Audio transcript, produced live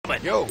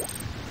coming! Yo!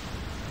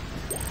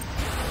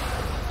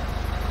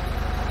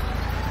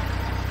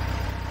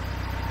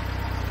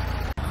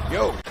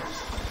 Yo!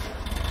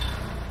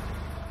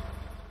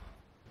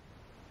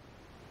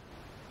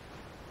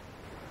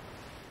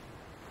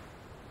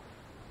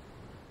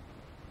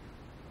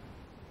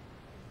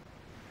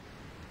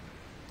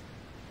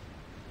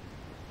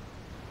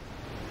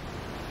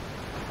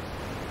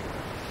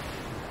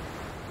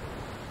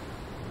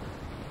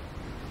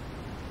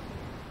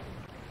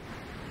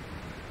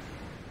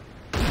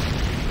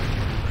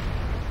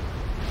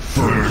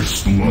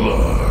 First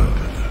blood.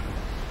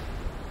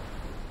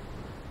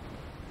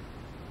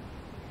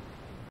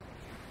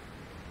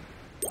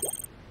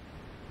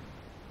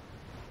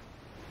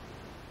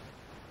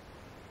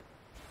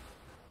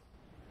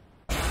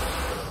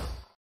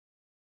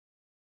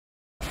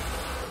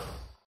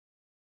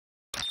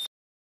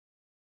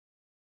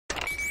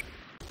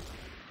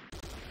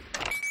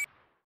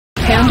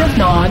 Hand of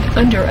Nod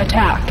under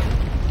attack.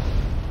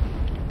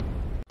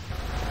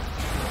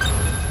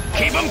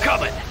 Keep them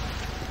coming!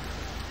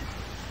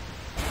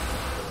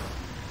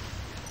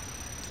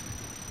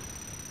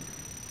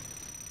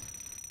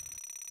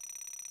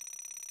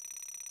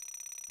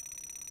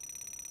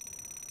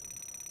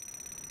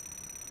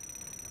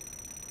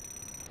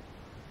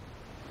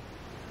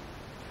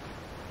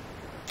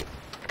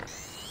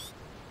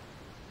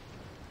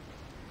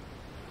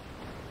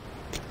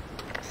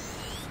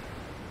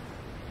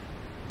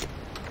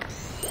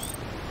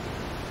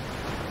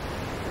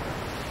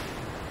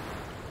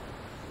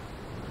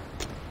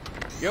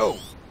 Yo!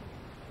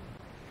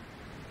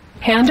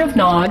 Hand of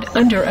Nod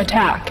under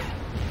attack.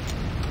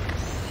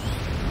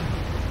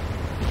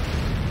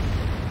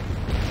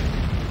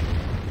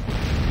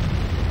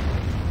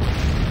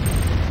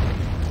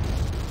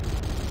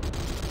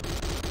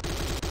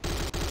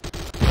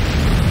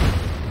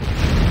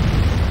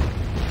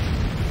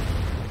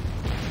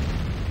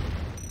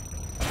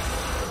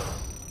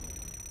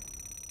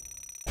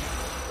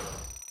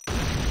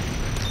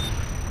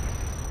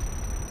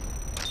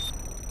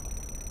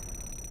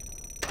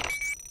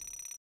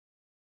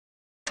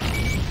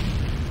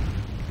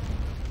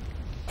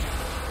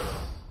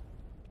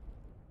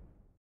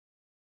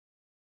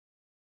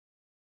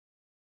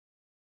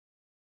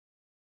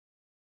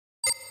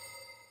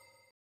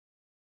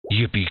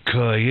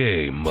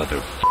 Yippee-ki-yay,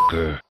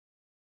 motherfucker.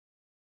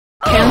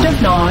 Hand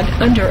of Nod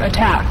under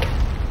attack.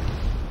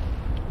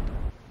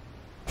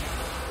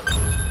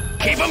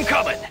 Keep them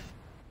coming!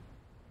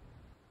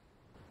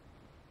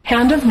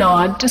 Hand of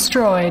Nod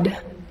destroyed.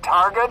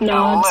 Target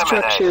Nod eliminated.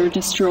 structure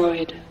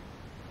destroyed.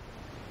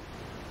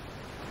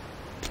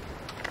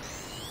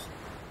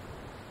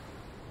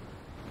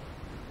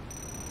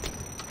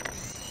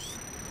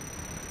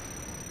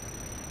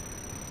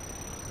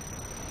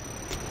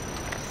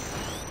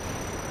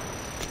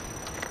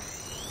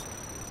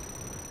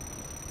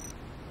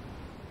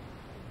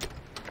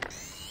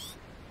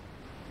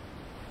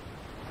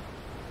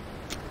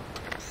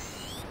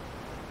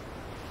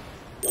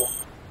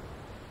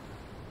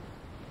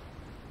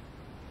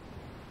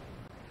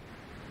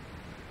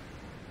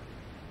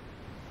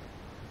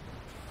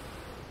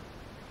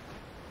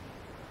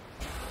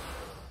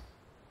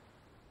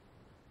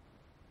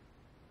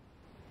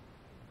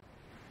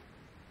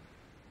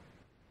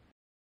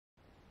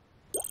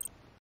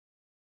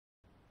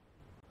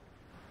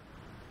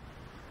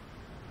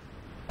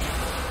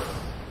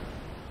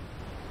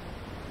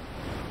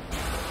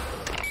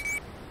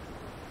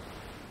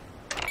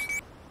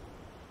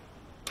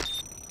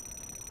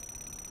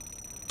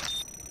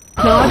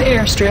 Nod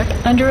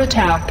airstrip under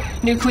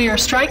attack. Nuclear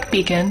strike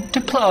beacon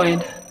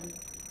deployed.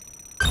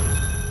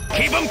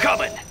 Keep them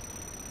coming!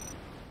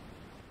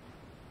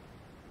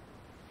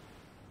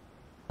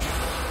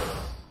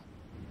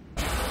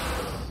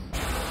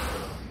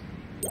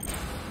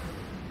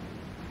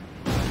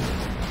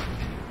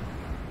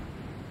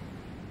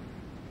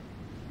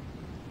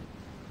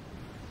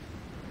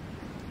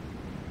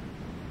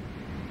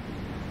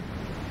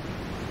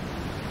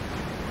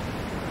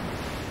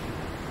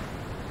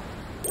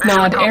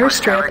 Nod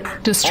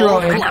airstrip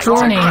destroyed.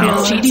 Warning,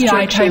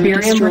 GDI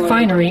Tiberium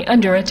refinery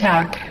under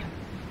attack.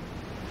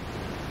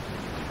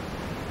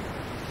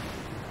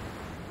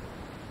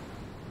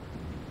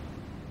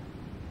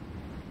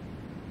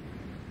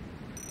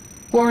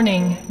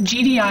 Warning,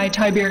 GDI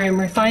Tiberium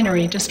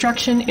refinery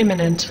destruction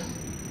imminent.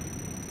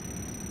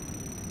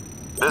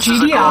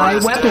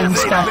 GDI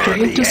weapons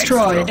factory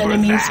destroyed.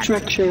 Enemy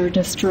structure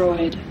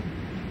destroyed.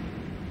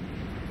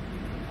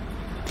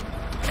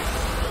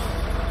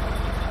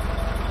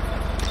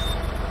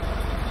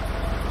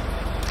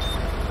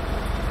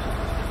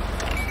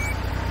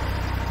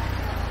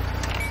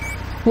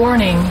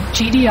 Warning,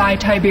 GDI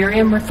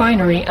Tiberium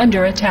refinery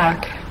under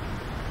attack.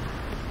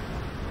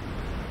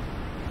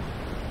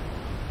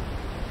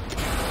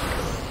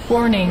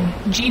 Warning,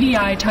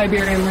 GDI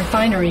Tiberium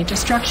refinery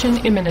destruction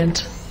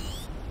imminent.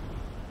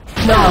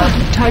 Nod,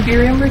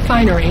 Tiberium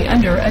refinery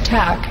under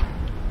attack.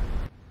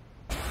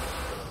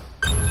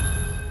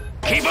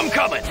 Keep them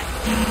coming!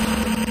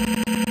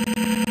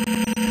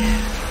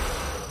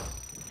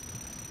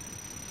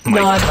 my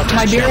Nod toughest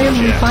Tiberium challenge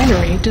yet.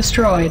 refinery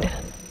destroyed.